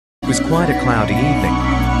was quite a cloudy evening.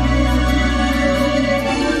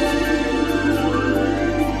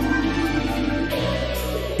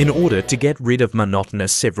 In order to get rid of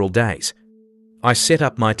monotonous several days, I set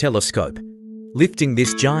up my telescope. Lifting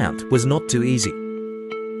this giant was not too easy.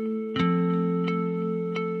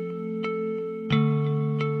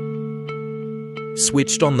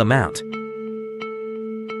 Switched on the mount.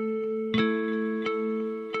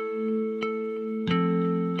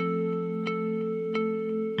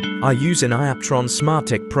 I use an Ioptron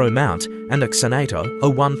Smarteq Pro mount and a Kson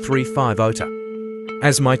 01350 OTA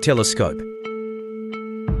as my telescope.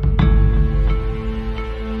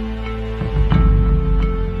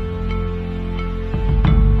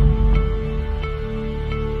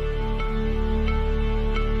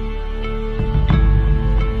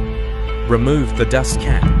 Removed the dust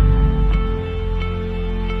cap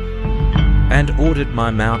and ordered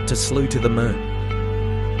my mount to slew to the moon.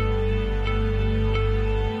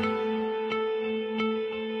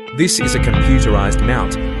 This is a computerized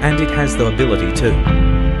mount and it has the ability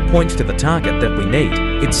to point to the target that we need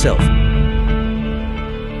itself.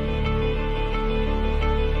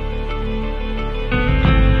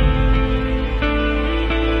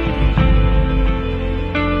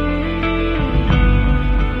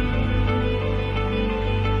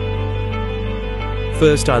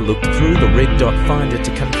 First, I looked through the red dot finder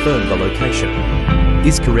to confirm the location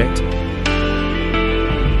is correct.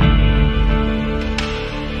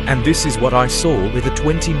 And this is what I saw with a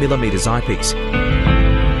 20mm eyepiece.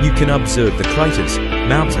 You can observe the craters,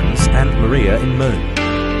 mountains and Maria in Moon.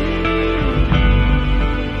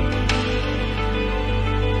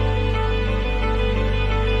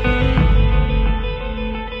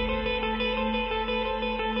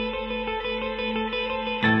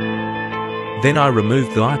 Then I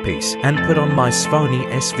removed the eyepiece and put on my Svbony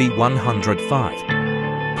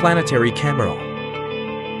Sv105 planetary camera.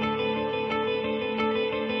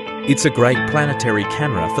 It's a great planetary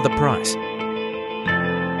camera for the price.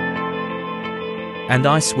 And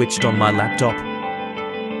I switched on my laptop.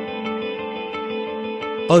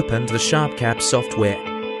 Opened the SharpCap software.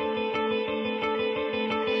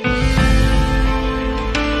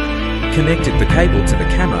 Connected the cable to the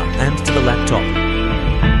camera and to the laptop.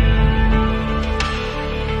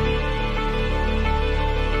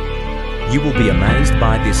 You will be amazed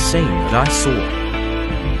by this scene that I saw.